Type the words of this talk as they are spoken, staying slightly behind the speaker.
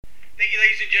Thank you,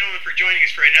 ladies and gentlemen, for joining us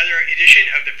for another edition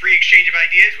of the Free Exchange of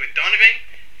Ideas with Donovan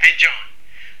and John.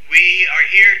 We are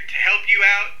here to help you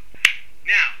out.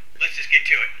 Now, let's just get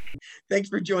to it. Thanks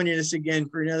for joining us again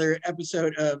for another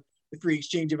episode of the Free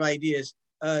Exchange of Ideas.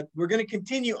 We're going to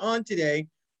continue on today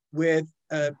with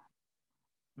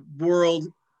world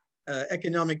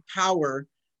economic power,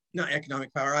 not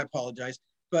economic power, I apologize,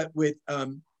 but with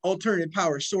alternative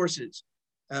power sources,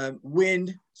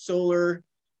 wind, solar,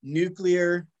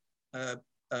 nuclear, I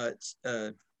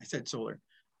said solar,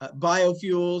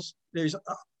 biofuels, there's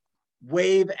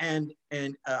wave and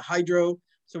hydro.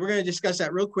 So we're going to discuss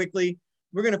that real quickly.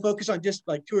 We're going to focus on just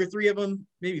like 2 or 3 of them,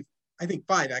 maybe I think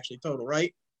 5 actually total,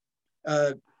 right?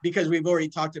 Because we've already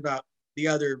talked about the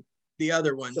other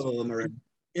ones. Some of them are.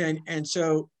 And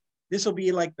so this will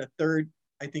be like the third,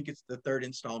 I think it's the third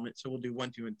installment. So we'll do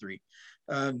 1, 2, and 3.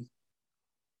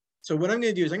 So what I'm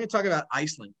going to do is I'm going to talk about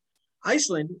Iceland.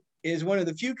 Iceland is one of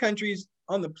the few countries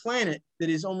on the planet that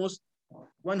is almost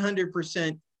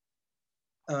 100%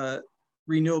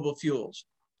 renewable fuels.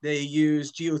 They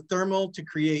use geothermal to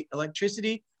create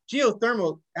electricity.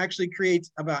 Geothermal actually creates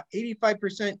about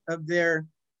 85% of their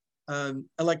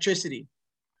electricity,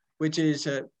 which is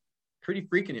pretty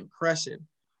freaking impressive.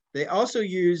 They also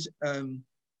use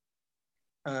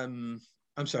hydropower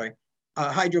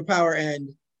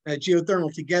and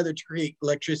geothermal together to create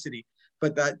electricity.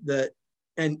 But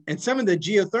and some of the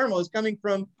geothermal is coming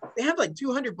from, they have like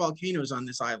 200 volcanoes on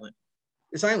this island.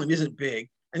 This island isn't big.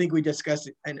 I think we discussed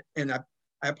it, and I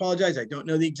apologize, I don't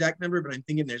know the exact number, but I'm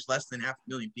thinking there's less than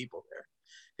 500,000 people there.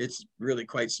 It's really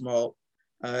quite small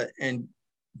and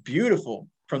beautiful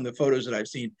from the photos that I've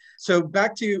seen. So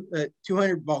back to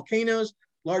 200 volcanoes,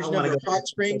 large number of hot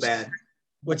springs. So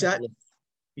what's that?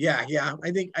 Yeah.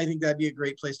 I think that'd be a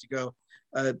great place to go.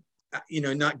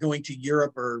 Not going to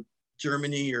Europe or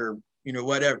Germany or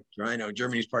whatever. I know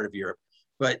Germany's part of Europe,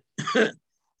 but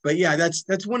but yeah,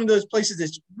 that's one of those places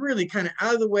that's really kind of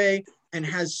out of the way and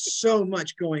has so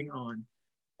much going on.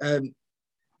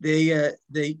 They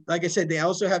like I said, they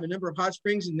also have a number of hot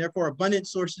springs and therefore abundant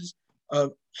sources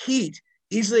of heat,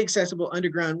 easily accessible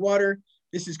underground water.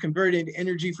 This is converted into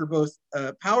energy for both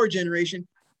power generation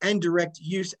and direct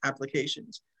use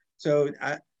applications. So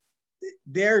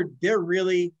they're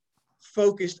really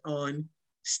focused on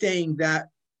staying that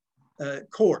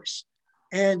course.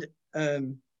 And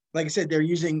like I said, they're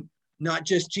using not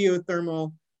just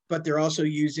geothermal, but they're also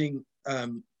using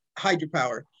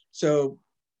hydropower. So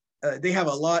they have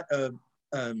a lot of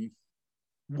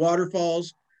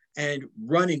waterfalls and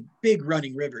big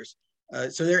running rivers.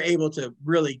 So they're able to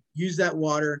really use that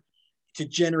water to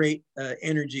generate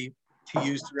energy to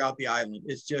use throughout the island.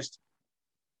 It's just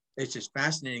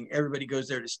fascinating. Everybody goes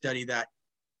there to study that,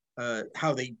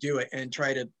 how they do it and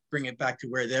try to bring it back to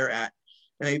where they're at.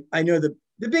 And I know the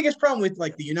biggest problem with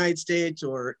like the United States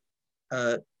or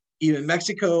even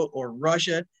Mexico or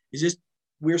Russia is just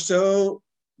we're so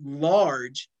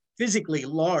large, physically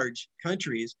large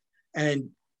countries, and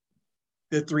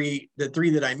the three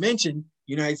that I mentioned,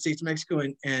 United States, Mexico,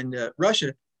 and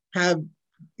Russia, have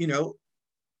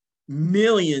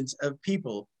millions of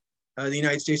people. The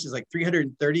United States is like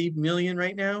 330 million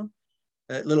right now,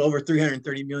 a little over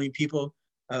 330 million people.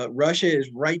 Russia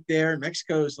is right there.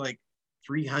 Mexico is like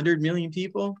 300 million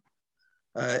people.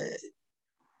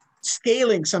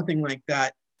 Scaling something like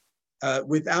that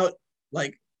without,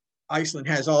 like Iceland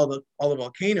has all the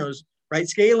volcanoes, right?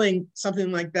 Scaling something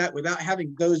like that without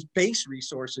having those base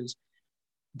resources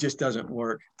just doesn't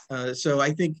work. So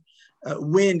I think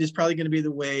wind is probably going to be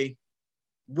the way.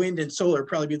 Wind and solar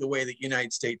probably be the way the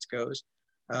United States goes.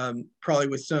 Probably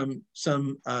with some.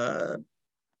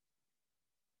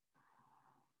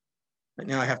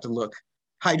 Now I have to look.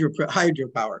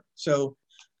 Hydropower. So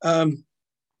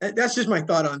that's just my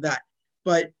thought on that.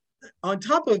 But on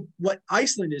top of what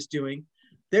Iceland is doing,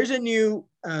 there's a new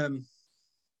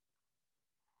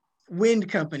wind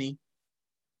company,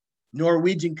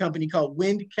 Norwegian company called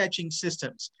Wind Catching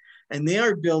Systems. And they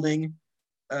are building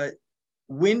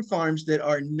wind farms that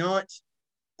are not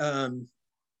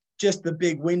just the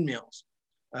big windmills.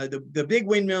 The big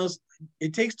windmills,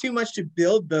 it takes too much to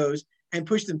build those and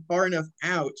push them far enough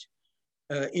out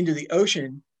into the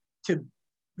ocean to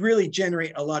really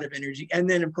generate a lot of energy. And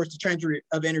then, of course, the transfer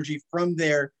of energy from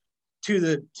there to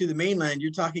the mainland.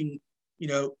 You're talking,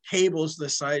 cables the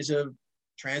size of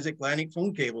transatlantic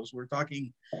phone cables. We're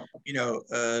talking,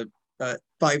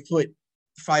 5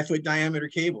 foot diameter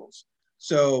cables.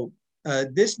 So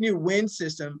this new wind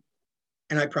system,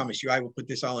 and I promise you, I will put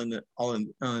this all in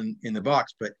the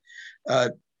box. But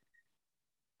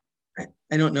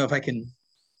I don't know if I can.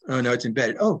 Oh no, it's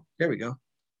embedded. Oh, there we go.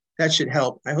 that should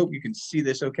help. I hope you can see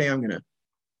this okay. I'm going to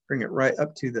bring it right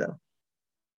up to the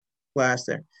glass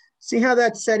there. See how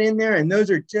that's set in there? And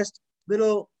those are just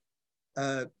little,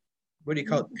 what do you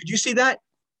call it? Could you see that,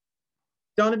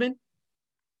 Donovan?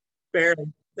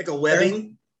 Barely. Like a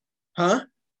webbing? Huh?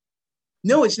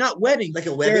 No, it's not webbing. Like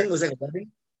a webbing? Was like a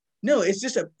webbing? No, it's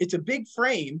a big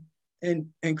frame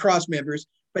and cross members,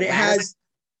 but it has,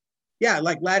 yeah,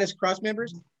 like lattice cross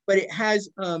members, but it has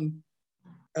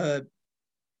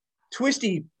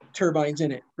twisty turbines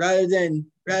in it rather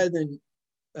than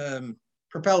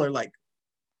propeller like.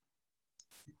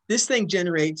 This thing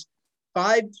generates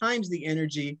 5 times the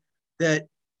energy that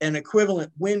an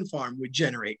equivalent wind farm would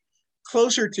generate,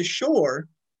 closer to shore,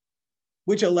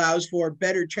 which allows for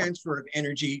better transfer of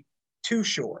energy to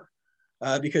shore,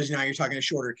 because now you're talking a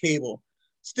shorter cable.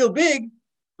 Still big,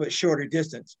 but shorter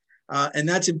distance. And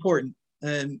that's important.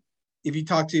 And if you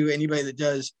talk to anybody that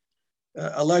does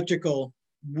electrical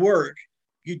work,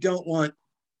 you don't want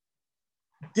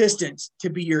distance to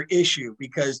be your issue,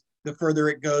 because the further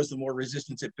it goes, the more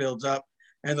resistance it builds up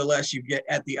and the less you get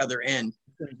at the other end.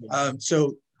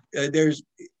 So there's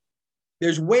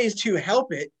ways to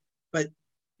help it, but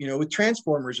with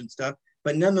transformers and stuff,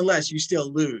 but nonetheless, you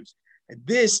still lose. And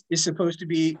this is supposed to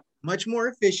be much more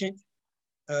efficient,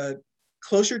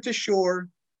 closer to shore,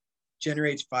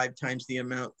 generates 5 times the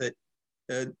amount that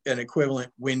an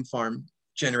equivalent wind farm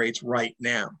generates right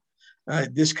now.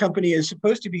 This company is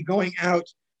supposed to be going out,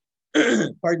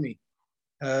 pardon me,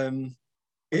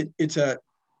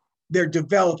 they're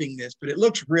developing this, but it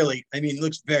looks really, it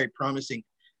looks very promising.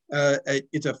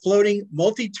 It's a floating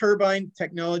multi-turbine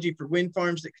technology for wind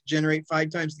farms that could generate 5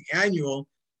 times the annual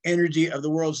energy of the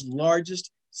world's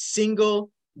largest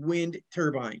single wind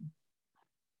turbine.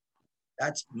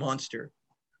 That's monster.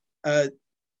 The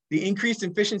increased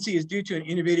efficiency is due to an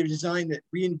innovative design that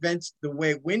reinvents the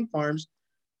way wind farms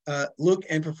look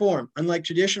and perform. Unlike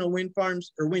traditional wind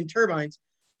farms or wind turbines,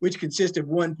 which consist of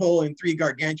 1 pole and 3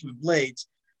 gargantuan blades,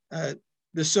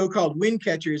 the so-called wind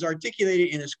catcher is articulated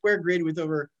in a square grid with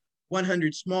over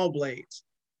 100 small blades.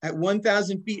 At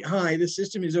 1,000 feet high, the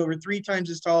system is over 3 times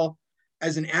as tall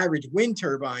as an average wind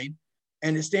turbine,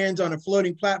 and it stands on a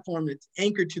floating platform that's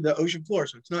anchored to the ocean floor,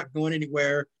 so it's not going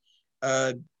anywhere.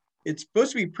 It's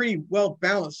supposed to be pretty well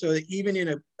balanced so that even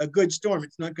in a good storm,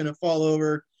 it's not going to fall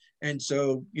over and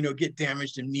so, get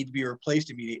damaged and need to be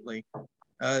replaced immediately.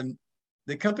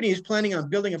 The company is planning on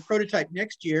building a prototype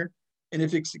next year, and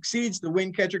if it succeeds, the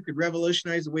wind catcher could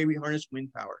revolutionize the way we harness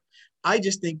wind power. I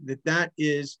just think that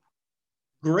is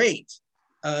great.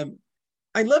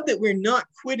 I love that we're not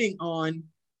quitting on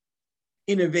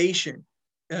innovation.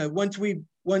 Once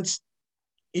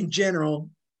in general,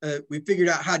 we figured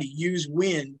out how to use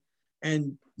wind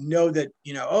and know that,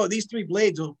 these 3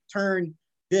 blades will turn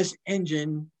this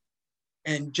engine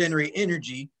and generate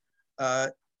energy.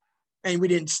 And we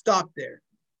didn't stop there.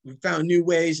 We found new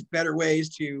ways, better ways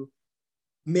to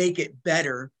make it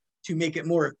better, to make it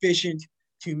more efficient,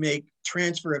 to make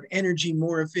transfer of energy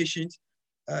more efficient.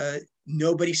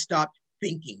 Nobody stopped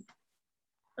thinking.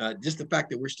 Just the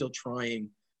fact that we're still trying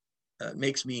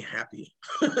makes me happy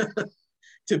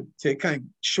to kind of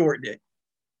shorten it.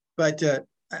 But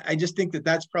I just think that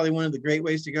that's probably one of the great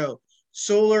ways to go.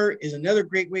 Solar is another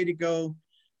great way to go.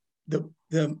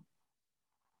 The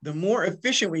more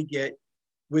efficient we get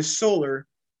with solar,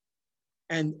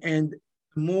 and the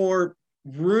more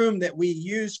room that we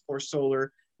use for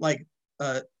solar, like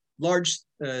large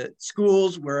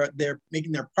schools where they're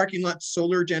making their parking lots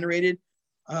solar generated,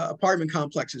 apartment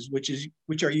complexes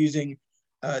which are using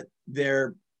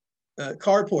their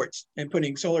carports and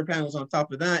putting solar panels on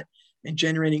top of that and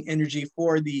generating energy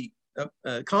for the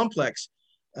complex.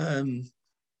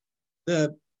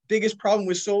 The biggest problem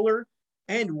with solar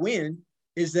and wind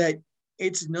is that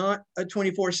it's not a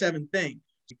 24/7 thing.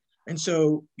 And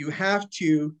so you have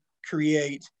to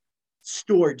create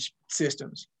storage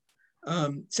systems.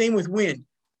 Same with wind.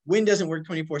 Wind doesn't work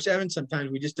 24/7. Sometimes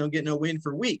we just don't get no wind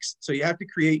for weeks. So you have to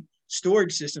create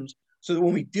storage systems so that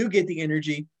when we do get the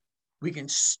energy, we can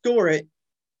store it,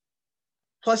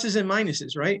 pluses and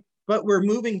minuses, right? But we're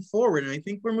moving forward, and I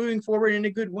think we're moving forward in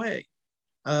a good way.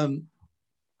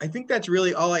 I think that's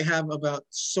really all I have about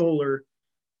solar,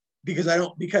 because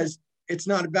it's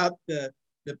not about the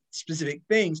specific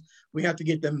things. We have to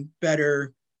get them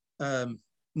better,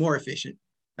 more efficient.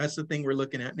 That's the thing we're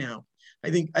looking at now.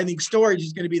 I think storage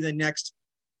is going to be the next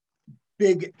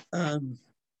big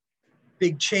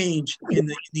change in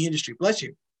the industry. Bless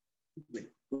you.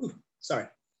 Ooh, sorry.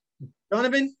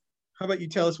 Donovan, how about you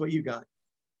tell us what you got?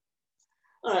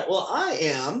 All right. Well,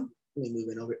 let me move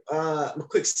it over. A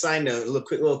quick side note,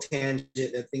 quick little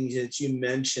tangent of things that you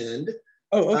mentioned.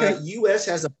 Oh, okay. U.S.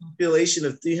 has a population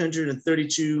of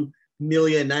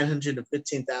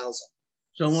 332,915,000.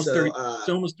 So almost So, 30.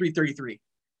 So almost 333.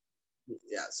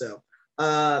 Yeah. So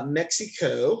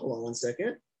Mexico. Hold on one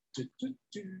second.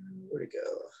 Where'd it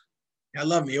go? I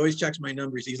love him. He always checks my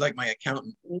numbers. He's like my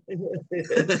accountant.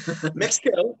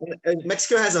 Mexico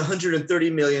has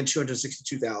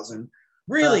 130,262,000.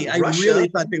 Really, I Russia, really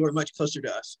thought they were much closer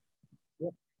to us.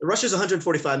 Russia's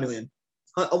 145 million,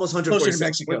 almost 146. Closer to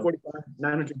Mexico. 145,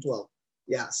 912.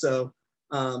 Yeah. So,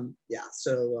 not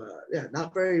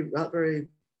very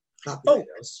populated.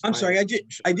 I'm sorry. I did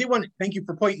want to thank you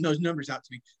for pointing those numbers out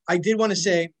to me. I did want to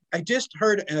say I just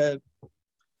heard a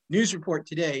news report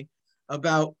today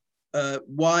about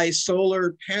why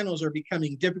solar panels are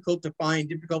becoming difficult to find,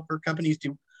 difficult for companies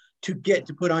to get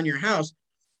to put on your house.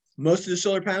 Most of the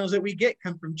solar panels that we get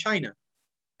come from China.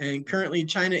 And currently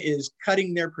China is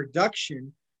cutting their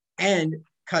production and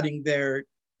cutting their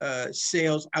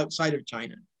sales outside of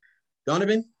China.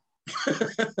 Donovan?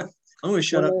 I'm going to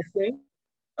shut up.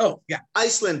 Oh, yeah.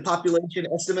 Iceland population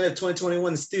estimate of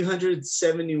 2021 is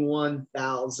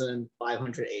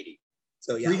 371,580.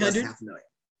 So yeah, 300? less than 500,000.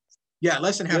 Yeah,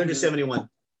 less than 371.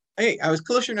 Hey, I was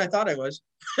closer than I thought I was.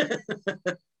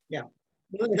 Yeah.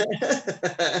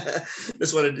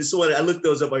 This one I looked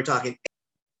those up while you're talking.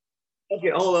 Okay,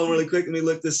 hold on really quick. Let me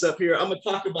look this up here. I'm gonna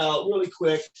talk about really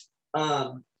quick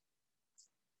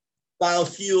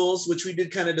biofuels, which we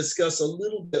did kind of discuss a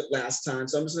little bit last time.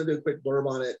 So I'm just gonna do a quick blurb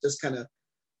on it. Just kind of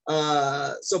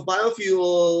so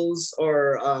biofuels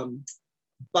are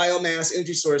biomass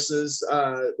energy sources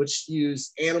which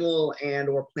use animal and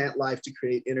or plant life to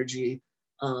create energy.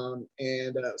 So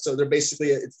they're basically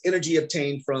it's energy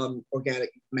obtained from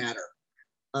organic matter.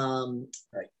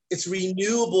 Right. It's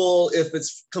renewable if it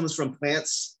comes from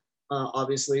plants,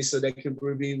 obviously, so they can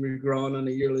be regrown on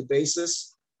a yearly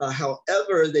basis.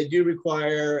 However, they do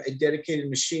require a dedicated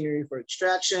machinery for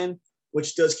extraction,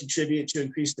 which does contribute to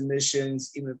increased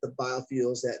emissions, even if the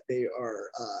biofuels that they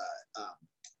are,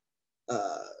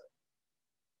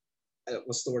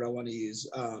 what's the word I want to use?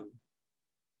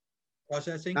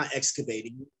 Processing? Not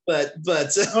excavating, but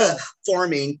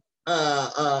farming,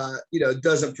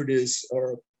 doesn't produce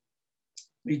or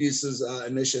reduces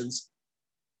emissions.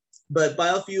 But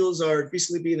biofuels are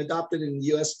increasingly being adopted in the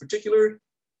US in particular,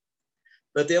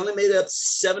 but they only made up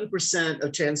 7%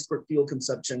 of transport fuel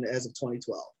consumption as of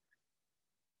 2012.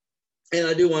 And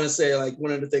I do want to say, like,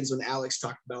 one of the things when Alex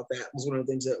talked about that was one of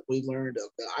the things that we learned, that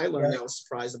I learned, right. I was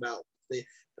surprised about the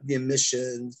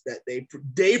emissions that they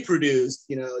produced.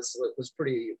 It was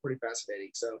pretty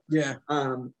fascinating. So yeah,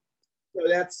 so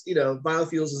that's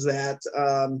biofuels is that.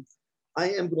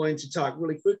 I am going to talk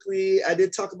really quickly. I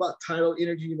did talk about tidal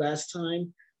energy last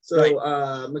time. So right.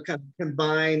 I'm going to kind of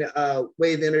combine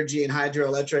wave energy and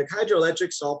hydroelectric.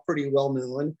 Hydroelectric's all pretty well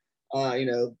known.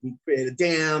 We create a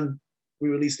dam, we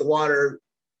release the water,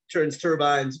 turns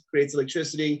turbines, creates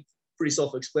electricity, pretty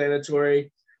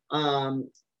self-explanatory. But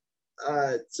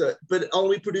it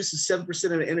only produces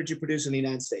 7% of the energy produced in the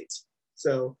United States.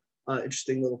 So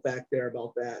interesting little fact there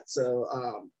about that. So,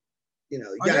 you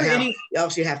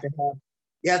obviously have to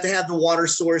have the water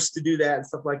source to do that and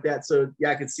stuff like that. So yeah,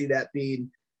 I could see that being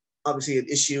obviously an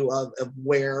issue of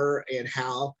where and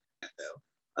how.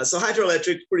 So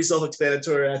hydroelectric, pretty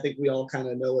self-explanatory. I think we all kind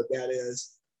of know what that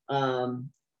is. 7%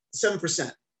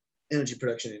 energy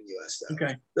production in the U.S. though.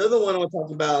 Okay. The other one I want to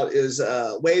talk about is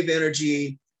wave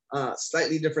energy,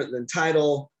 slightly different than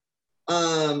tidal.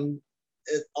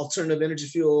 Alternative energy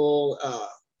fuel.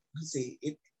 Let's see.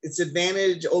 Its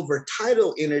advantage over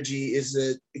tidal energy is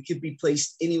that it can be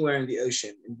placed anywhere in the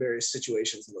ocean in various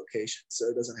situations and locations. So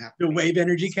it doesn't have to. The wave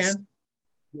energy can?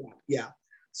 Yeah.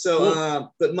 So,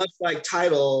 cool. But much like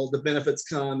tidal, the benefits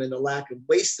come in the lack of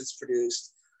waste that's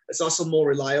produced. It's also more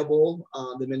reliable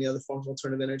than many other forms of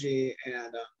alternative energy,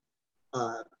 and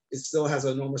it still has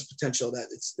enormous potential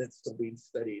that's still being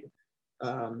studied.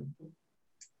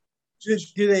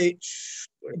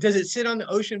 Does it sit on the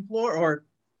ocean floor or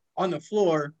on the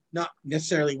floor? Not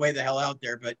necessarily way the hell out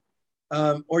there, but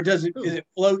or does it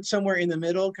float somewhere in the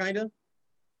middle, kind of?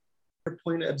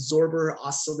 Point absorber,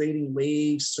 oscillating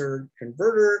wave surge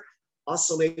converter,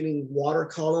 oscillating water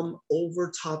column,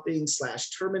 overtopping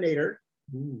 / terminator,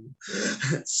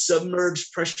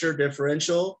 submerged pressure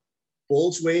differential,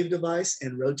 bulge wave device,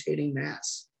 and rotating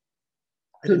mass.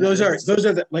 So those are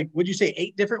the, like, would you say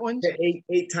 8 different ones?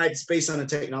 Eight types based on the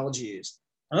technology used.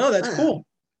 Oh, that's cool.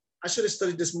 I should have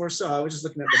studied this more. So I was just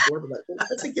looking at the board, but it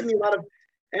doesn't give me a lot of.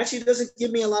 Actually, it doesn't give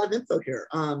me a lot of info here.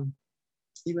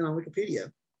 Even on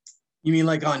Wikipedia. You mean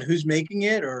like on who's making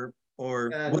it or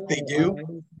what they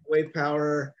do? Wave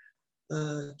power.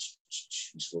 What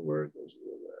word?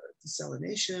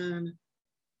 desalination,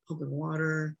 pumping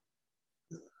water.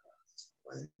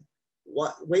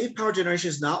 Wave power generation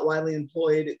is not widely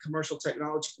employed in commercial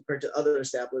technology compared to other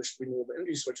established renewable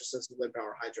energy sources such as wind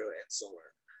power, hydro, and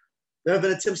solar. There have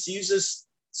been attempts to use this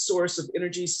source of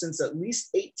energy since at least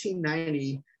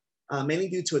 1890, mainly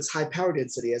due to its high power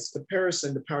density. As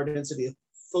comparison, the power density of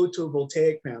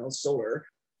photovoltaic panels, solar,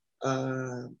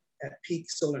 at peak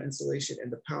solar installation,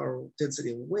 and the power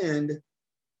density of wind,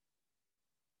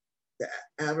 the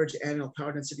average annual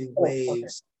power density of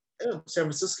waves. San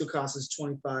Francisco cost is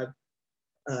 25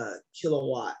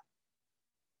 kilowatt.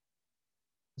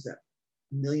 Is that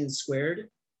million squared?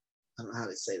 I don't know how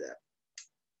to say that.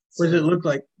 What does it look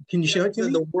like? Can you show it to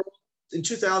me? In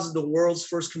 2000, the world's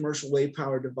first commercial wave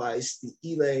power device, the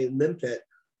Ely Limpet,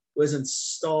 was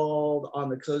installed on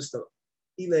the coast of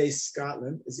Ely,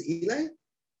 Scotland. Is it Ely?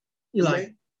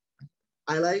 Eli.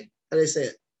 Ely? How do they say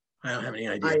it? I don't have any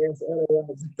idea.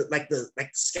 Like the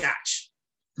Scotch.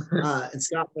 In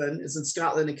Scotland, it's in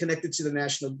Scotland and connected to the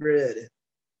national grid.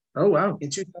 Oh, wow. In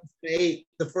 2008,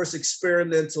 the first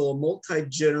experimental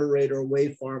multi-generator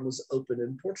wave farm was opened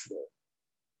in Portugal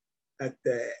at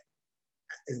the,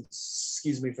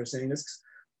 excuse me for saying this,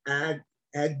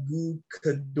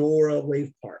 Agucadora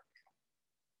Wave Park.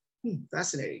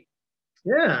 Fascinating.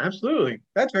 Yeah, absolutely.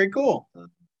 That's very cool.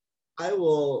 I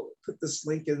will put this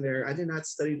link in there. I did not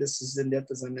study this as in-depth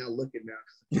as I'm now looking now.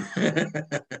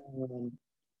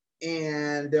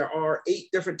 And there are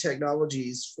 8 different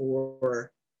technologies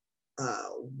for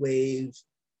wave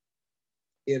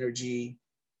energy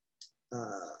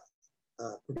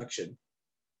production.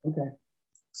 Okay.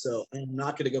 So I'm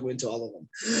not going to go into all of them.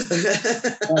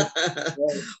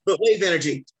 But wave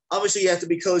energy, obviously you have to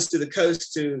be close to the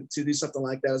coast to do something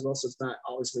like that as well. So it's not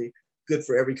obviously good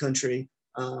for every country.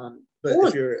 But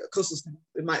if you're close,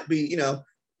 it might be,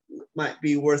 might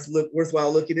be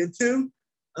worthwhile looking into.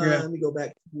 Let me go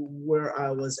back to where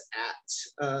I was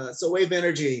at. So wave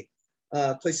energy,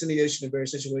 placed in the ocean in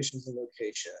various situations and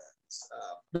locations.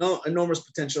 No enormous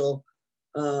potential.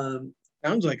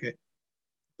 Sounds like it.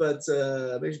 But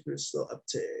basically slow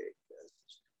uptake.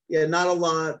 Yeah, not a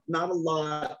lot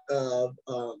of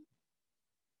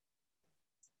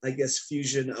I guess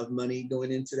fusion of money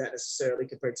going into that necessarily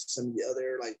compared to some of the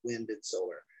other like wind and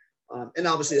solar. And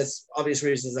obviously that's obvious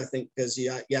reasons, I think, because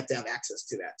you have to have access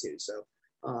to that too. So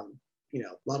a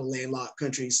lot of landlocked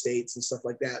countries, states, and stuff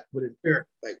like that.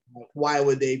 Like, why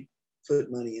would they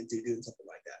put money into doing something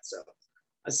like that? So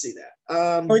I see that.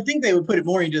 I think they would put it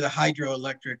more into the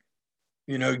hydroelectric,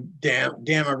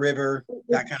 dam a river,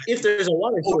 that kind of thing. If there's a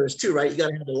water source too, right? You got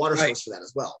to have a water source for that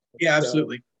as well. Yeah,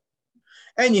 absolutely.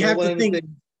 And you have to think,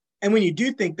 and when you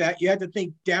do think that, you have to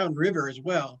think downriver as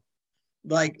well,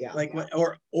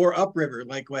 or upriver,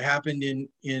 like what happened in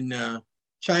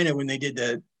China when they did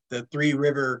the Three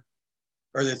River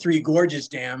or the Three Gorges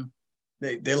Dam.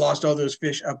 They lost all those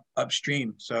fish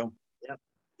upstream. So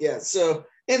yeah. So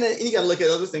and then you got to look at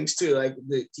other things too, like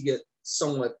to get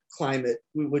somewhat climate,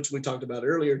 which we talked about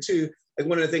earlier too. Like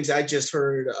one of the things I just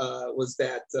heard was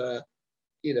that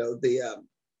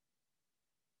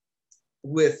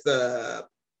with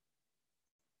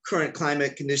current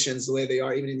climate conditions the way they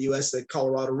are, even in the U.S., the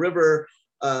Colorado River,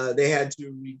 they had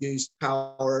to reduce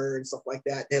power and stuff like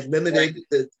that. They had limited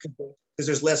because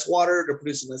there's less water, they're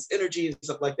producing less energy and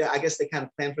stuff like that. I guess they kind of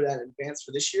planned for that in advance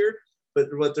for this year. But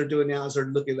what they're doing now is they're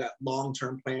looking at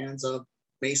long-term plans of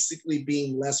basically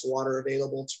being less water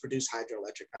available to produce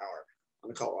hydroelectric power on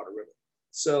the Colorado River.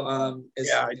 So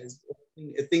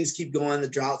if things keep going, the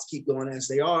droughts keep going as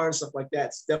they are, stuff like that,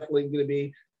 it's definitely going to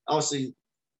be obviously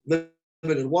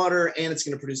limited water, and it's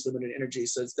going to produce limited energy.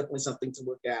 So it's definitely something to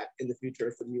look at in the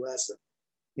future for the U.S.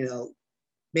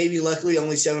 Maybe luckily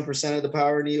only 7% of the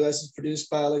power in the U.S. is produced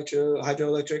by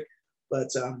hydroelectric, but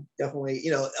definitely,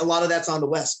 a lot of that's on the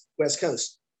west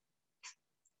coast.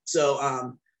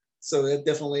 So so it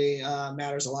definitely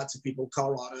matters a lot to people.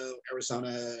 Colorado,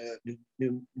 Arizona,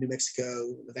 New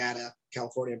Mexico, Nevada,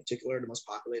 California in particular, the most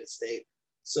populated state.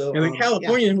 So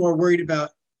California is more worried about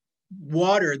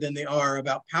water than they are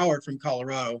about power from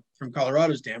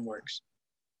Colorado's dam works.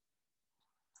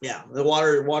 Yeah, the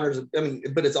water's,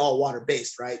 but it's all water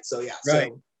based, right? So yeah,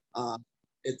 right. So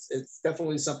it's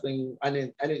definitely something I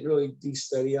didn't really do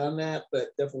study on that, but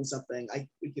definitely something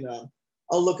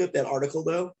I'll look up that article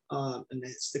though, and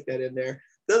then stick that in there.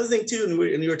 The other thing too,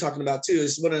 and you were talking about too,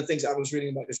 is one of the things I was reading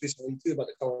about just recently too about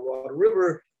the Colorado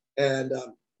River and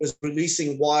was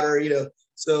releasing water.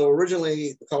 So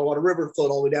originally the Colorado River flowed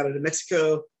all the way down into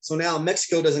Mexico. So now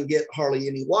Mexico doesn't get hardly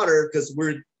any water because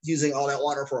we're using all that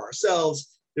water for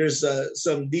ourselves. there's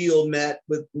some deal met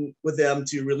with them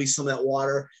to release some of that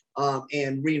water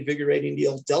and reinvigorating the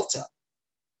old delta,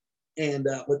 and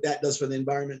what that does for the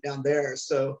environment down there.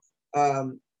 So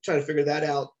trying to figure that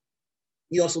out.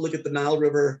 You also look at the Nile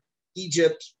River.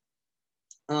 Egypt,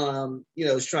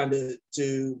 is trying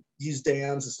to use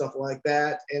dams and stuff like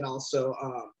that, and also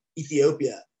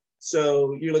Ethiopia.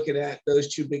 So you're looking at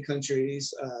those two big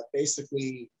countries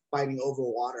basically fighting over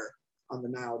water on the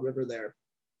Nile River there.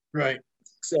 Right.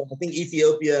 So I think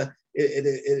Ethiopia,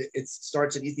 it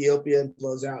starts in Ethiopia and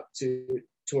flows out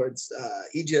towards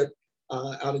Egypt,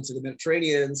 out into the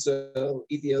Mediterranean. So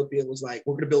Ethiopia was like,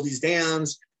 we're going to build these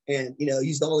dams and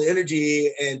use all the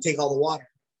energy and take all the water.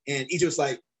 And Egypt's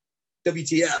like,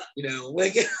 WTF,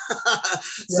 like.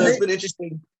 So It's been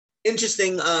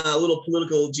interesting little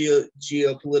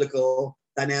geopolitical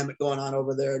dynamic going on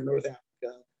over there in North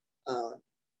Africa.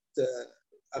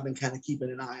 I've been kind of keeping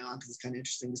an eye on because it's kind of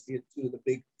interesting to see two of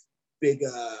the big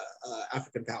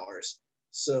African powers.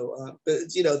 So,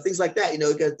 things like that, you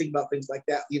got to think about things like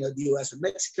that, the U.S. and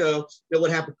Mexico, what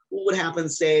would happen,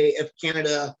 say, if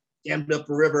Canada dammed up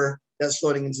a river that's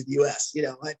floating into the U.S.,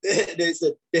 like they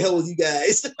said, the hell with you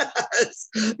guys,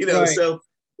 Right. So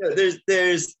there's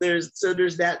that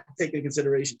to take into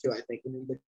consideration too, I think, when you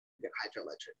look at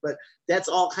hydroelectric, but that's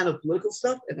all kind of political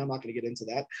stuff, and I'm not going to get into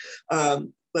that.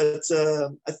 But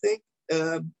I think,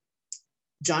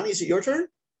 Johnny, is it your turn?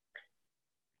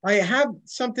 I have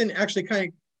something actually kind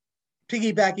of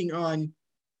piggybacking on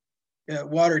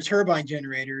water turbine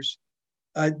generators.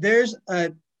 There's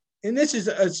and this is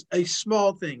a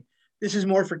small thing. This is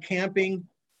more for camping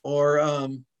or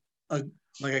a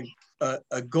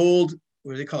gold,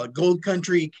 what do they call it? Gold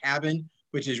country cabin,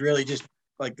 which is really just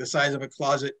like the size of a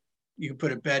closet. You can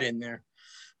put a bed in there.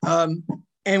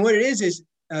 And what it is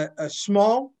a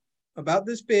small, about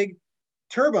this big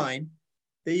turbine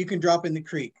that you can drop in the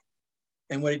creek.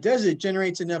 And what it does is it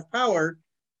generates enough power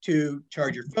to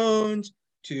charge your phones,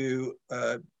 to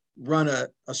run a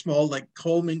small like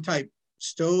Coleman type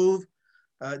stove,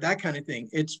 that kind of thing.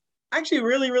 It's actually a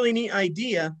really, really neat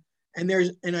idea. And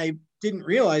I didn't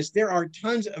realize there are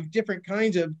tons of different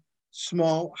kinds of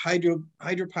small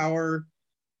hydropower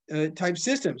type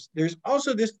systems. There's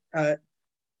also this,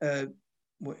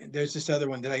 there's this other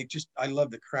one that I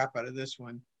love the crap out of this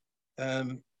one.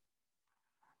 The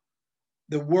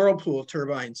Whirlpool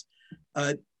turbines.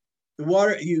 The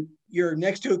water, you're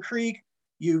next to a creek,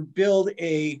 you build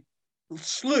a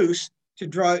sluice to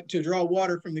draw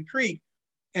water from the creek,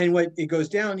 and it goes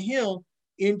downhill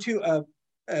into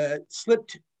a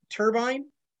slipped turbine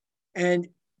and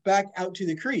back out to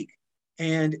the creek.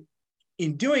 And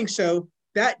in doing so,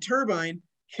 that turbine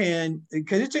can,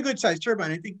 because it's a good sized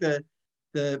turbine, I think the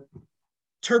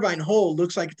turbine hole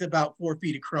looks like it's about 4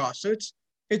 feet across. So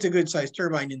it's a good sized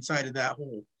turbine inside of that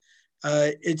hole.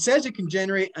 It says it can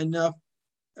generate enough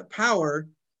power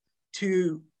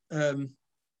to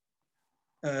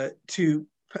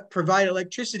provide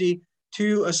electricity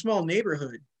to a small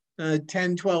neighborhood,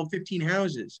 10, 12, 15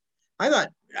 houses. I thought,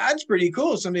 that's pretty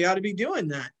cool. Somebody ought to be doing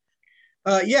that.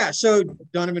 Yeah, so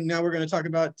Donovan, now we're going to talk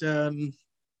about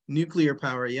nuclear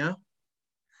power, yeah?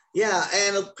 Yeah,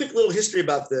 and a quick little history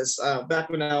about this. Back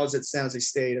when I was at San Jose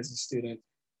State as a student,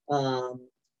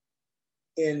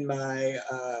 in my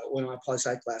one of my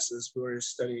poli-sci classes, we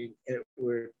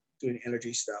were doing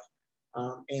energy stuff,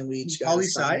 and we each got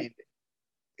assigned.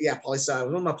 Yeah, poli-sci,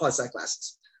 one of my poli-sci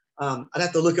classes. I'd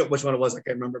have to look up which one it was. I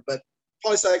can't remember, but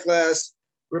poli-sci class,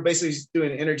 we're basically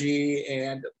doing energy,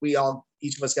 and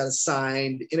each of us got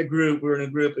assigned in a group. We were in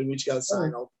a group, and we each got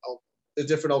assigned the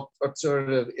different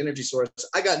alternative energy sources.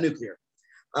 I got nuclear.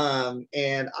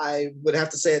 And I would have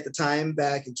to say at the time,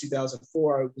 back in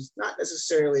 2004, I was not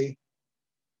necessarily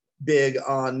big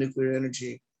on nuclear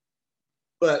energy.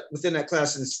 But within that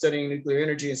class and studying nuclear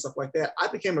energy and stuff like that, I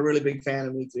became a really big fan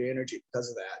of nuclear energy because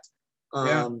of that.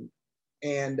 Yeah.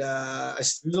 And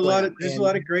there's a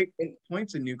lot of great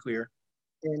points in nuclear.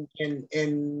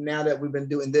 And now that we've been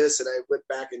doing this, and I went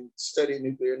back and studied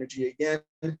nuclear energy again,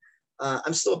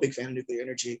 I'm still a big fan of nuclear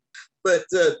energy. But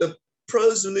the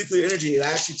pros of nuclear energy,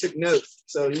 I actually took notes.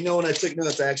 So when I took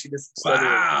notes, I actually just studied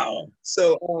it.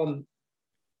 So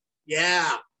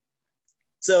yeah.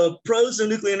 So pros of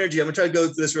nuclear energy. I'm gonna try to go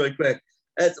through this really quick.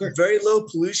 It's very low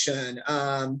pollution.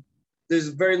 There's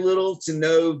very little to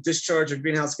no discharge of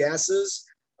greenhouse gases.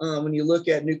 When you look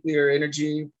at nuclear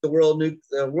energy, the World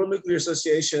Nuclear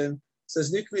Association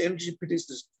says nuclear energy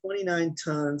produces 29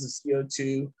 tons of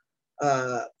CO2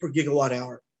 per gigawatt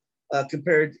hour.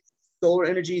 Compared, solar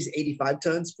energy is 85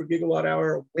 tons per gigawatt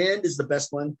hour. Wind is the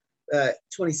best one,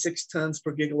 26 tons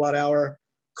per gigawatt hour.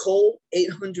 coal,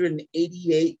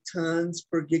 888 tons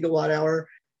per gigawatt hour,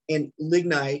 and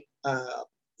lignite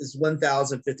is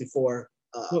 1,054.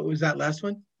 What was that last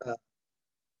one?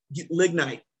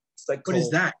 Lignite. It's like What coal. is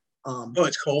that? Oh,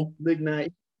 it's coal.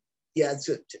 Lignite. Yeah,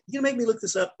 you make me look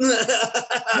this up.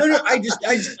 No, I'm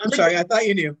sorry. I thought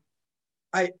you knew.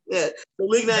 Yeah, the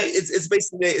lignite. It's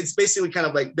basically kind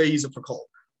of like they use it for coal.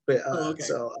 But okay.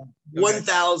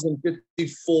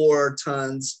 1,054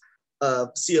 tons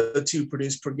of CO2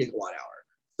 produced per gigawatt hour.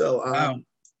 So wow.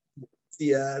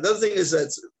 The other thing is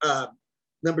that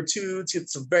number two,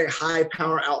 it's a very high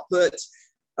power output.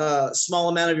 Small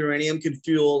amount of uranium can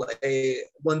fuel a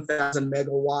 1,000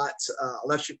 megawatt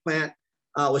electric plant,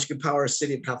 which can power a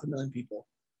city of 500,000 people.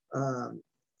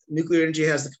 Nuclear energy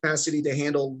has the capacity to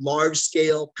handle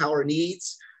large-scale power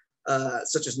needs,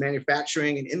 such as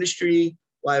manufacturing and industry,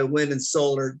 while wind and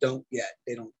solar don't yet.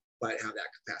 They don't quite have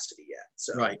that capacity yet.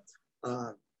 So, right.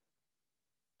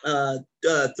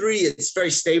 3, it's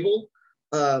very stable.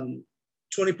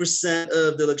 20%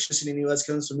 of the electricity in the U.S.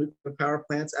 comes from nuclear power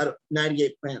plants out of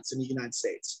 98 plants in the United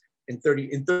States in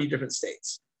 30 different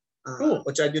states. Cool.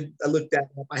 Which I looked at.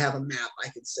 I have a map I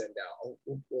can send out.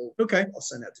 Okay. I'll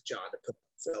send that to John to put.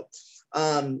 So,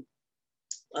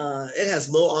 it has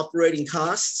low operating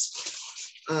costs.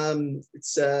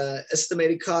 It's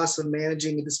estimated cost of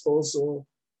managing disposal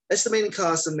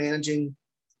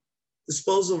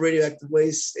radioactive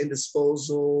waste and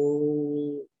disposal.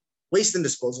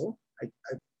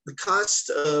 The cost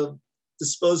of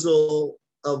disposal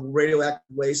of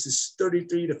radioactive waste is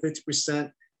 33 to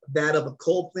 50% that of a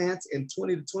coal plant and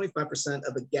 20 to 25%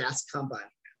 of a gas combine.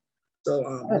 So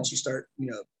once you start,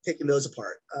 taking those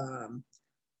apart,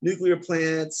 nuclear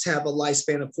plants have a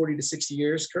lifespan of 40 to 60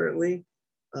 years currently.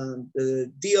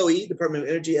 The DOE, Department of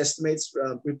Energy, estimates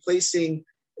replacing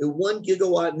a 1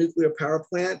 gigawatt nuclear power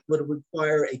plant would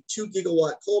require a 2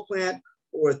 gigawatt coal plant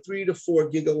or a 3 to 4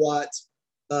 gigawatt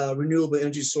renewable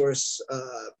energy source,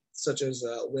 such as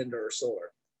wind or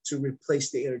solar, to replace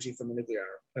the energy from a nuclear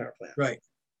power plant. Right.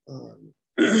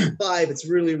 5, it's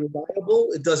really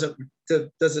reliable. It doesn't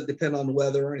depend on the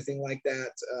weather or anything like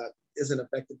that. Isn't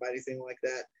affected by anything like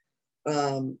that.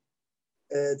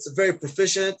 It's very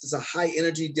proficient. It's a high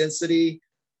energy density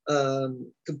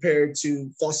compared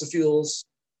to fossil fuels.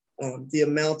 The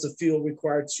amount of fuel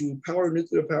required to power a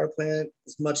nuclear power plant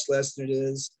is much less than it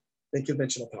is than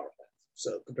conventional power plants.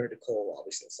 So compared to coal,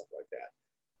 obviously, and stuff like that.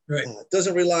 Right.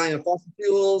 Doesn't rely on fossil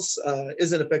fuels.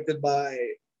 Isn't affected by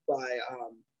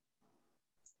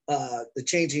the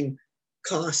changing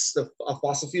costs of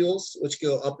fossil fuels, which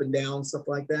go up and down, stuff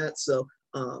like that. So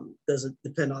doesn't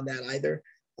depend on that either.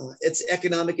 It's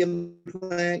economic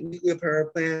plant. Nuclear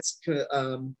power plants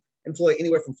employ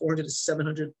anywhere from 400 to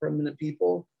 700 permanent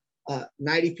people,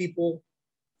 90 people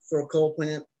for a coal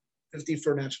plant, 50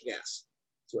 for natural gas.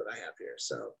 That's what I have here.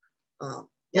 So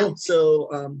nuclear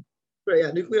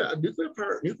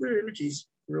energy is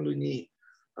really neat.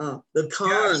 The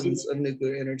cons of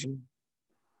nuclear energy: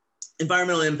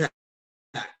 environmental impact.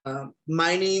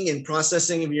 Mining and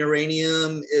processing of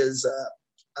uranium is,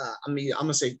 I'm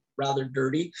gonna say, rather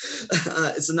dirty.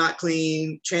 It's not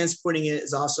clean. Transporting it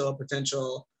is also a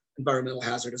potential environmental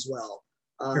hazard as well.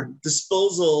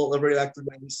 Disposal of radioactive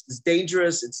waste is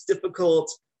dangerous. It's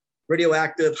difficult.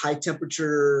 Radioactive, high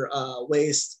temperature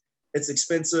waste. It's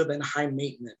expensive and high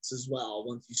maintenance as well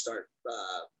once you start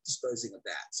disposing of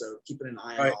that. So keeping an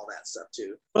eye on all that stuff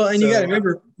too. Well, and you got to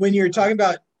remember when you're talking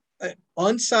about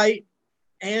on-site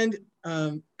and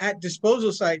at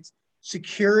disposal sites,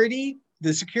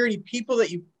 the security people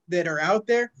that are out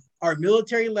there are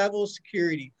military level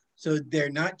security. So they're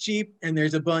not cheap, and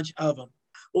there's a bunch of them.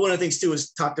 Well, one of the things too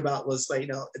was talked about was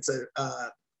it's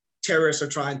terrorists are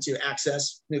trying to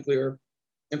access nuclear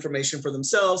information for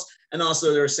themselves, and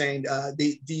also they're saying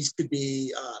these could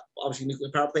be obviously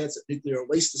nuclear power plants, nuclear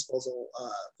waste disposal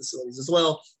facilities as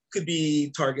well could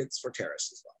be targets for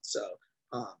terrorists as well. So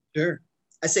sure,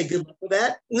 I say good luck with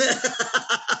that.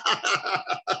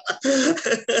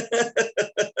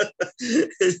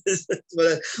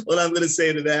 what I'm going to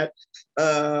say to that.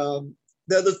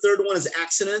 The third one is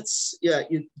accidents. Yeah,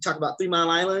 you talk about 3 Mile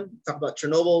Island, you talk about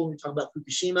Chernobyl, you talk about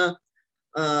Fukushima.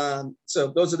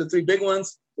 So those are the 3 big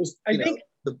ones. I think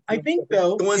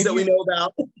though the ones that we know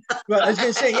about. Well, I was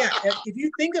going to say, yeah. If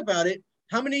you think about it,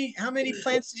 how many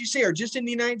plants did you say are just in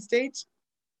the United States?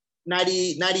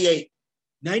 98.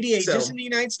 98 just in the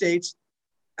United States,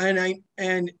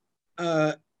 and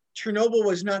Chernobyl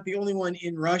was not the only one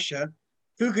in Russia.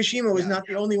 Fukushima was not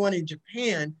the only one in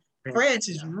Japan. France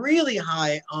is really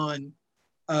high on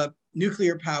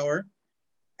nuclear power,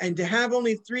 and to have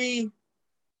only 3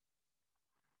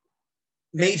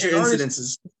 major and honestly,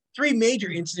 incidences. 3 major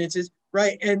incidences,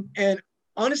 right? And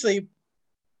honestly,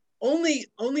 only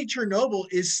Chernobyl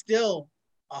is still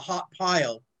a hot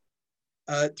pile.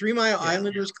 3 Mile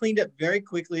Island was cleaned up very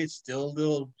quickly. It's still a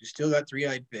little, you still got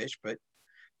three-eyed fish, but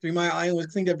 3 Mile Island was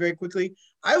cleaned up very quickly.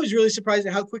 I was really surprised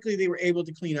at how quickly they were able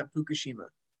to clean up Fukushima.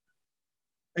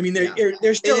 I mean,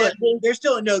 there's still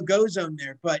a no-go zone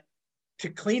there, but to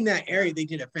clean that area, they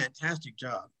did a fantastic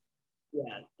job.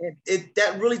 Yeah,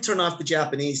 that really turned off the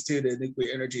Japanese too, the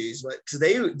nuclear energies, because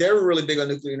they were really big on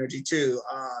nuclear energy too.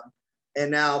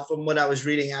 And now, from what I was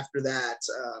reading after that,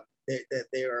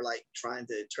 they are like trying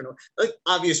to turn on, like,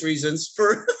 obvious reasons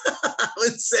for I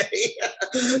would say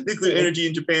nuclear energy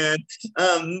in Japan.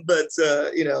 But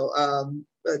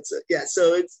yeah,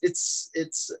 so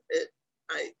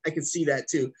I can see that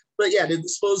too. But yeah, the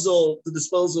disposal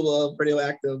of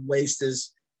radioactive waste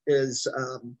is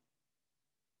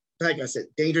like I said,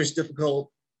 dangerous,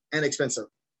 difficult, and expensive,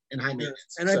 and high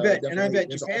maintenance. And I bet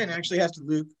Japan actually has to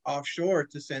loop offshore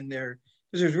to send their,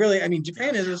 because there's really, I mean,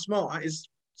 Japan is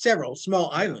several small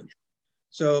islands,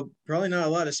 so probably not a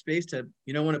lot of space to,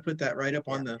 you don't want to put that right up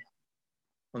on the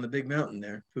big mountain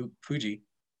there, Fuji.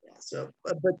 Yeah. So,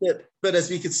 but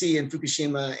as we could see in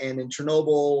Fukushima and in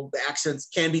Chernobyl, the accidents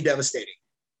can be devastating.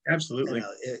 Absolutely.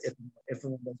 If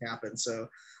one does happen. So.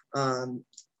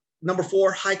 Number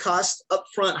 4,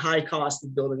 upfront high cost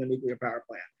of building a nuclear power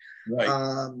plant.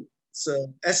 Right.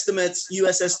 So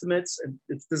U.S. estimates, and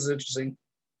this is interesting.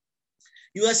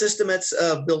 U.S. estimates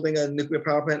of building a nuclear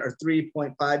power plant are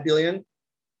 $3.5 billion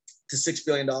to $6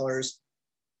 billion.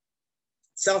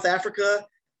 South Africa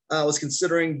was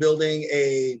considering building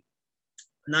a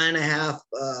 9.5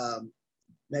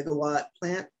 megawatt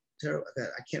plant.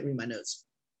 I can't read my notes,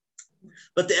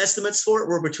 but the estimates for it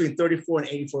were between $34 and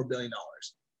 $84 billion.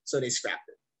 So they scrapped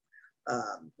it.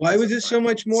 Why was it so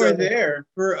much more there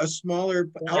for a smaller?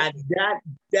 That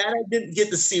I didn't get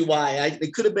to see why.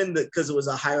 It could have been because it was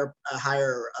a higher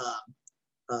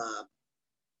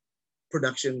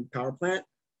production power plant.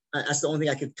 That's the only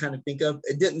thing I could kind of think of.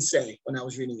 It didn't say when I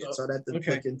was reading it, so I'd have to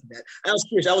look into that. I was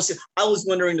curious. I was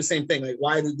wondering the same thing. Like,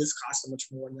 why did this cost so much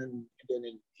more than in the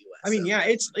U.S.? I mean, yeah,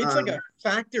 it's like a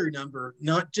factor number,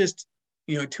 not just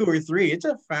 2 or 3. It's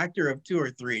a factor of 2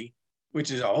 or 3. Which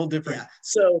is all different.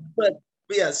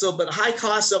 Yeah. So, but high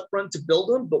costs up front to build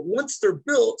them, but once they're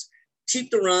built, cheap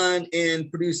to run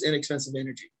and produce inexpensive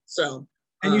energy. So,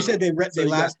 and you said they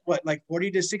last what, like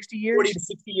 40 to 60 years? 40 to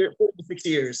 60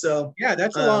 years. So yeah,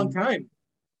 that's a long time.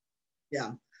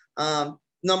 Yeah.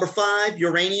 Number 5,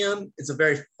 uranium. It's a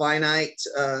very finite,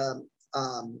 I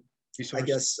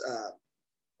guess,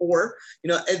 ore.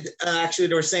 Actually,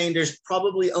 they were saying there's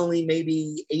probably only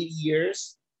maybe 80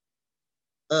 years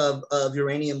of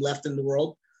uranium left in the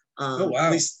world, wow.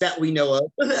 At least that we know of.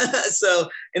 So,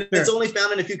 and it's only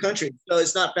found in a few countries, so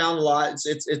it's not found a lot.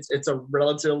 It's a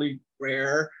relatively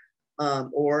rare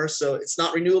ore, so it's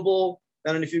not renewable,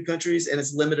 found in a few countries, and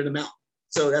it's limited amount.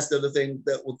 So that's the other thing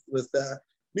that with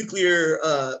nuclear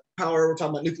power, we're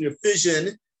talking about nuclear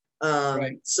fission.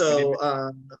 Right. So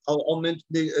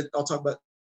I'll talk about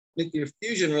nuclear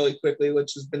fusion really quickly,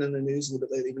 which has been in the news a little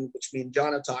bit lately, which me and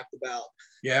John have talked about.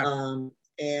 Yeah.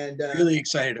 And really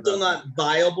excited about still not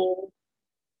viable.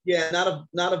 Yeah, not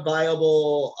a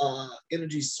viable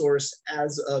energy source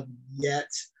as of yet.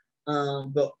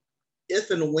 But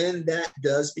if and when that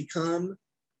does become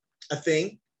a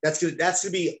thing, that's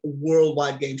gonna be a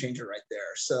worldwide game changer right there.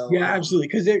 So yeah, absolutely.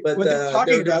 Because what they're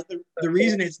talking about, the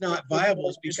reason it's not viable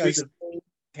is because of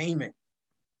payment.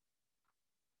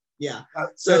 Yeah.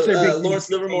 So Lawrence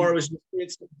Livermore was doing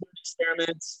some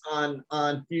experiments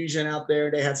on fusion out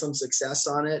there. They had some success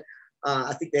on it.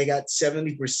 I think they got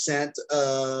 70%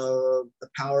 of the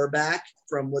power back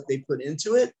from what they put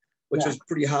into it, which was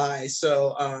pretty high.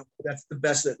 So that's the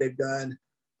best that they've done.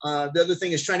 The other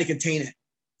thing is trying to contain it.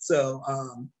 So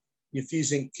you're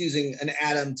fusing an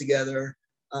atom together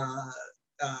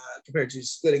compared to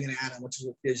splitting an atom, which is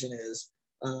what fission is.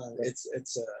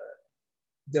 It's a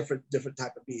different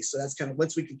type of beast. So that's kind of,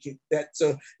 once we can keep that.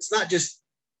 So it's not just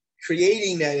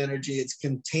creating that energy, it's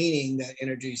containing that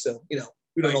energy. So,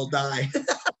 we don't all die.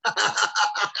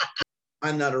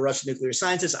 I'm not a Russian nuclear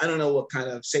scientist. I don't know what kind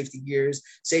of safety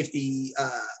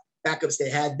backups they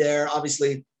had there.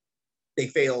 Obviously they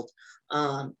failed.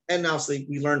 And obviously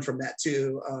we learned from that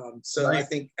too. I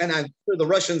think, and I'm sure the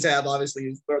Russians have obviously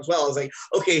as well, as like,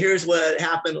 okay, here's what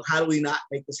happened. How do we not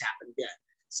make this happen again?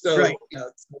 So, Right.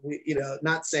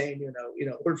 not saying,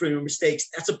 learn from your mistakes.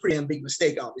 That's a pretty big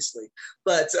mistake, obviously.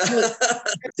 But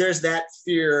there's that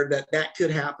fear that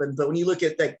could happen. But when you look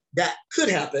at that could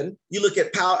happen, you look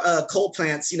at coal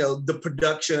plants, the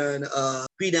production of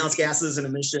greenhouse gases and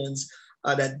emissions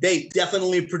that they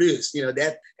definitely produce,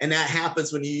 that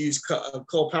happens when you use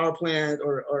coal power plant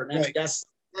or natural gas.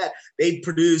 They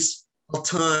produce a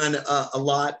ton, a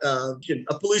lot of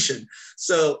pollution.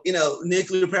 So,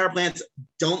 nuclear power plants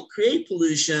don't create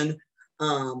pollution,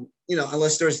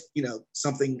 unless there's,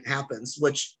 something happens,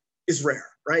 which is rare,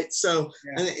 right? So,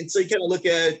 and so you kind of look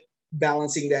at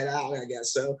balancing that out, I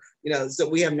guess. So, so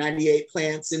we have 98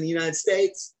 plants in the United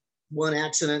States, one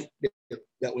accident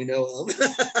that we know of.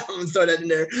 I'm gonna throw that in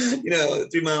there,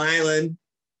 3 Mile Island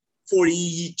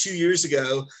 42 years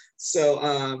ago.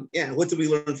 So what did we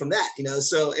learn from that?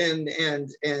 So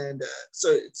so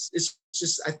it's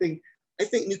just I think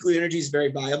nuclear energy is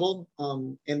very viable.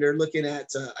 And they're looking at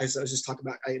as I was just talking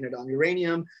about, I ended on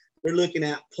uranium. They're looking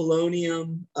at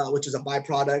polonium, which is a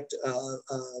byproduct of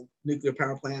nuclear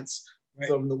power plants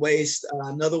from the waste.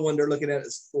 Another one they're looking at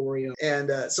is thorium.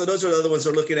 And so those are the other ones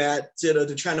they're looking at.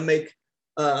 They're trying to make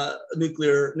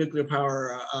nuclear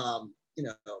power,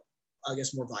 I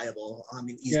guess more viable.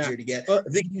 Easier to get. Well,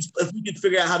 if we could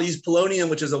figure out how to use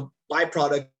polonium, which is a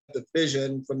byproduct of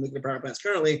fission from nuclear power plants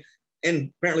currently,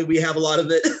 and apparently we have a lot of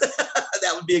it,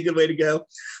 that would be a good way to go.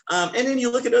 And then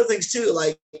you look at other things too,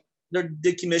 like they're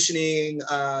decommissioning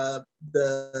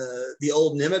the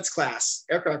old Nimitz class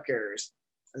aircraft carriers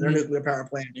and their nuclear power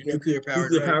plant, nuclear power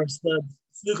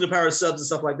subs and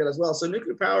stuff like that as well. So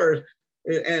nuclear power,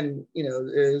 and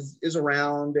is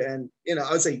around, and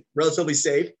I would say relatively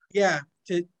safe. Yeah,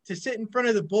 to sit in front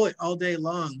of the bullet all day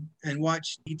long and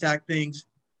watch ETAC things,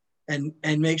 and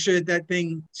make sure that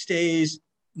thing stays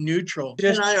neutral. You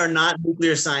and I are not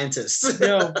nuclear scientists.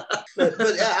 No, but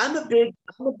yeah, I'm a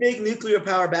big nuclear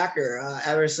power backer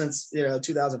ever since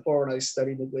 2004 when I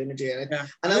studied nuclear energy, and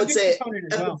I would say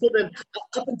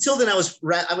up until then I was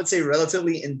I would say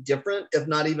relatively indifferent, if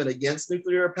not even against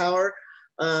nuclear power.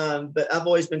 But I've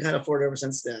always been kind of for it ever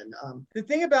since then. The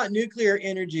thing about nuclear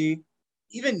energy,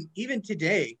 even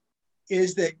today,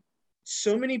 is that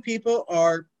so many people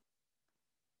are,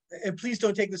 and please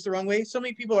don't take this the wrong way, so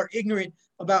many people are ignorant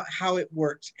about how it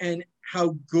works and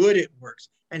how good it works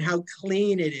and how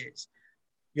clean it is.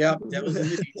 Yeah, that was in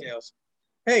the details.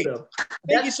 Hey,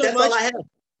 thank you so much.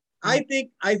 I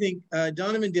think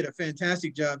Donovan did a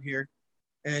fantastic job here.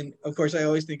 And of course, I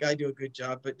always think I do a good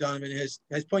job, but Donovan has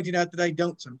pointed out that I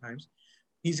don't sometimes.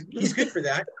 He's good for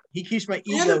that. He keeps my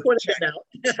ego checked out.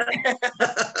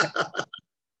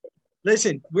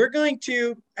 Listen, we're going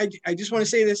to. I just want to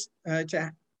say this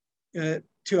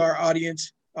to our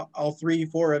audience, all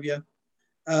 3-4 of you.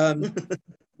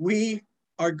 We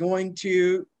are going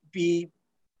to be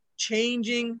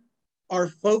changing our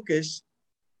focus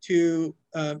to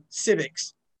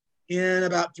civics in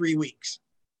about 3 weeks,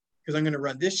 because I'm going to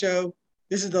run this show.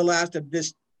 This is the last of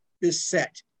this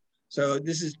set. So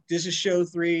this is show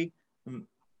 3.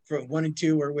 From 1 and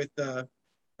 2 are with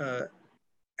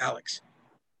Alex.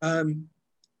 From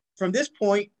this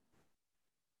point,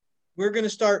 we're going to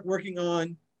start working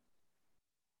on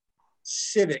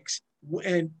civics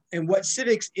and what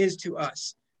civics is to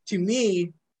us. To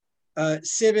me,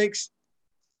 civics,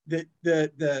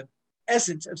 the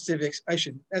essence of civics.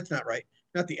 That's not right.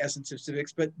 Not the essence of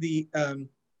civics, but the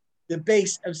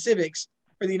base of civics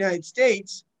for the United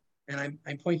States. And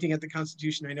I'm pointing at the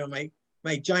Constitution. I know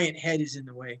my giant head is in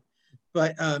the way,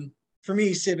 but for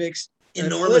me, civics,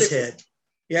 enormous head.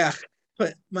 Yeah,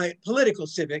 but my political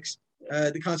civics,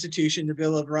 the Constitution, the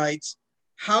Bill of Rights,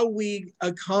 how we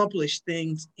accomplish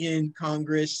things in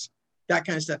Congress, that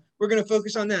kind of stuff. We're going to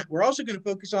focus on that. We're also going to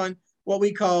focus on what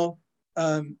we call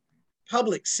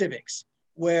public civics,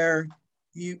 where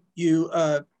you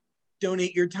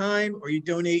donate your time, or you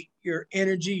donate your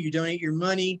energy, you donate your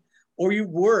money, or you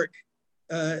work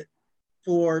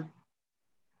for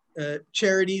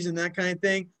charities and that kind of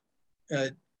thing.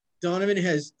 Donovan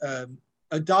has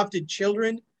adopted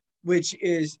children, which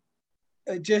is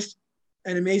just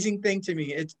an amazing thing to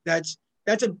me. That's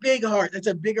a big heart. That's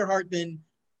a bigger heart than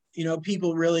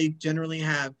people really generally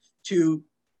have, to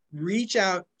reach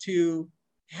out to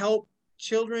help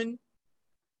children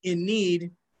in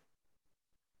need,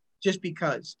 just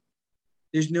because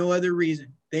there's no other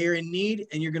reason. They are in need,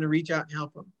 and you're going to reach out and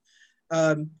help them.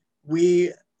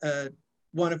 We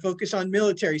want to focus on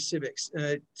military civics,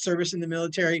 service in the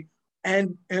military,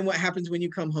 and what happens when you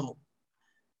come home.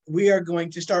 We are going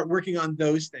to start working on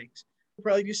those things. We'll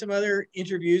probably do some other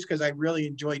interviews, because I really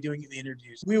enjoy doing the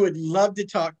interviews. We would love to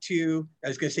talk to, I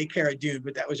was going to say Cara Dune,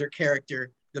 but that was her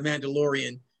character. The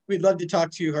Mandalorian. We'd love to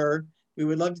talk to her. We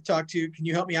would love to talk to. Can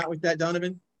you help me out with that,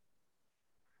 Donovan?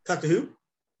 Talk to who?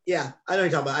 Yeah, I know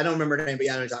what you're talking about. I don't remember her name, but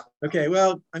yeah, I know what you're talking about. Okay,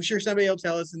 well, I'm sure somebody will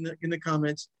tell us in the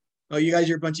comments. Oh, you guys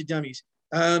are a bunch of dummies.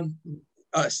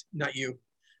 Us, not you.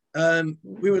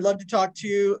 We would love to talk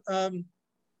to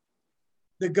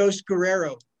the Ghost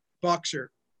Guerrero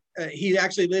boxer. He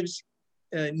actually lives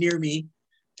near me,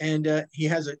 and he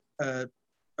has a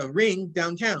ring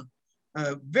downtown.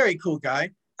 Very cool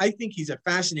guy. I think he's a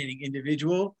fascinating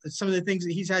individual. Some of the things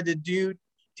that he's had to do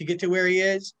to get to where he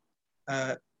is,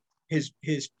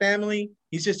 his family,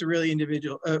 he's just a really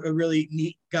a really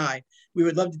neat guy. We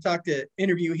would love to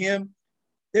interview him.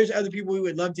 There's other people we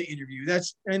would love to interview.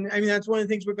 That's one of the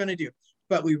things we're going to do.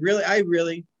 But I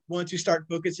really want to start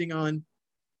focusing on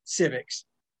civics,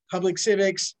 public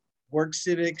civics, work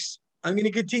civics. I'm going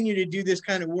to continue to do this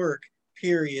kind of work,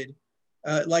 period.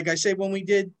 Like I said, when we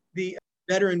did the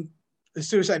veteran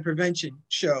suicide prevention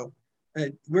show,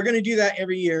 we're going to do that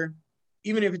every year,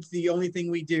 even if it's the only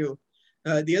thing we do.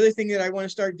 The other thing that I want to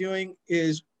start doing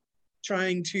is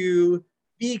trying to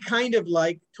be kind of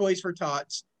like Toys for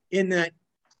Tots, in that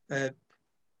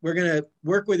we're going to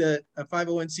work with a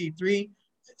 501c3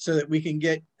 so that we can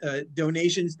get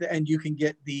donations, and you can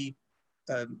get the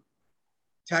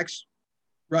tax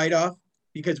write-off,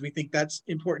 because we think that's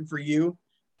important for you.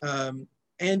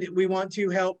 And we want to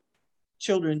help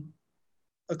children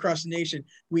across the nation.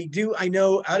 I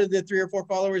know out of the 3 or 4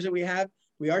 followers that we have,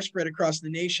 we are spread across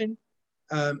the nation.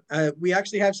 We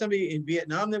actually have somebody in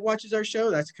Vietnam that watches our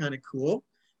show. That's kind of cool.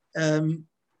 And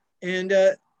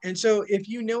so if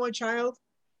you know a child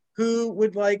who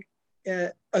would like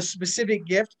a specific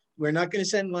gift, we're not going to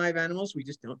send live animals. We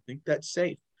just don't think that's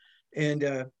safe. And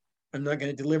I'm not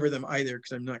going to deliver them either,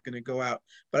 because I'm not going to go out.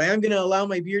 But I am going to allow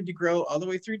my beard to grow all the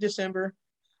way through December.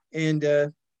 And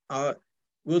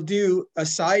we'll do a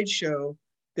sideshow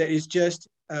that is just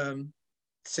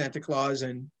Santa Claus,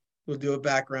 and we'll do a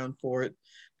background for it.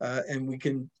 And we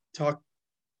can talk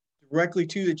directly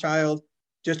to the child,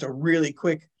 just a really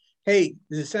quick, hey,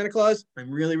 this is Santa Claus.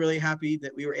 I'm really, really happy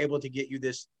that we were able to get you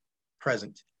this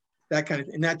present. That kind of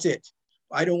thing. And that's it.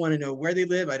 I don't want to know where they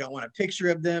live. I don't want a picture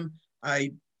of them. As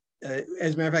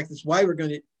a matter of fact, that's why we're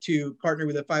going to partner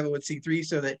with a 501c3,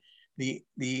 so that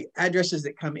the addresses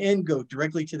that come in go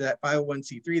directly to that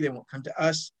 501c3. They won't come to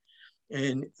us,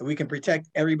 and we can protect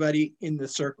everybody in the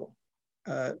circle,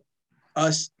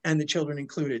 us and the children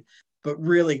included. But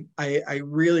really, I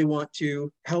really want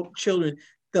to help children.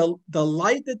 The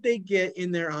light that they get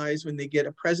in their eyes when they get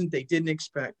a present they didn't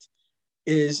expect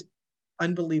is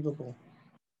unbelievable.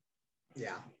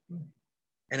 Yeah.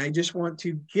 And I just want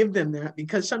to give them that,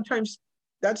 because sometimes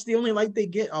that's the only light they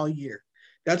get all year.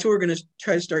 That's what we're going to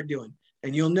try to start doing.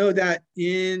 And you'll know that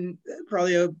in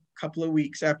probably a couple of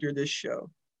weeks after this show.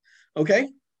 Okay?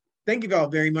 Thank you all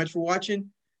very much for watching.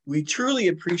 We truly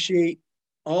appreciate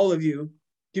all of you.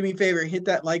 Do me a favor, hit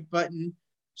that like button.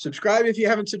 Subscribe if you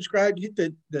haven't subscribed. Hit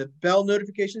the bell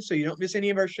notification so you don't miss any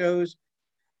of our shows.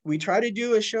 We try to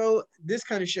do this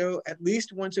kind of show, at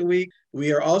least once a week.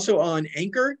 We are also on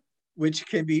Anchor, which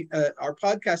can be, our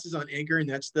podcast is on Anchor, and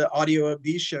that's the audio of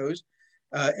these shows.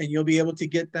 And you'll be able to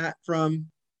get that from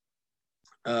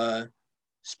Spotify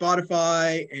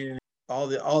and all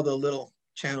the little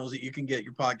channels that you can get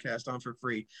your podcast on for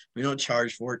free. We don't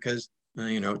charge for it because,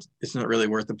 it's not really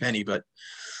worth a penny, but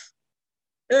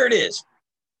there it is.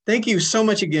 Thank you so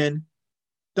much again.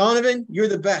 Donovan, you're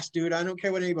the best, dude. I don't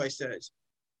care what anybody says.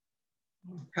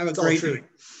 Have a great day.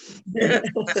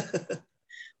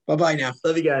 Bye-bye now.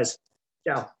 Love you guys.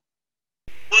 Ciao.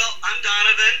 Well, I'm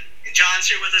Donovan, and John's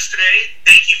here with us today.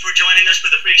 Thank you for joining us for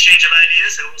the free exchange of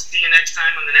ideas, and we'll see you next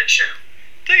time on the next show.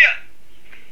 See ya.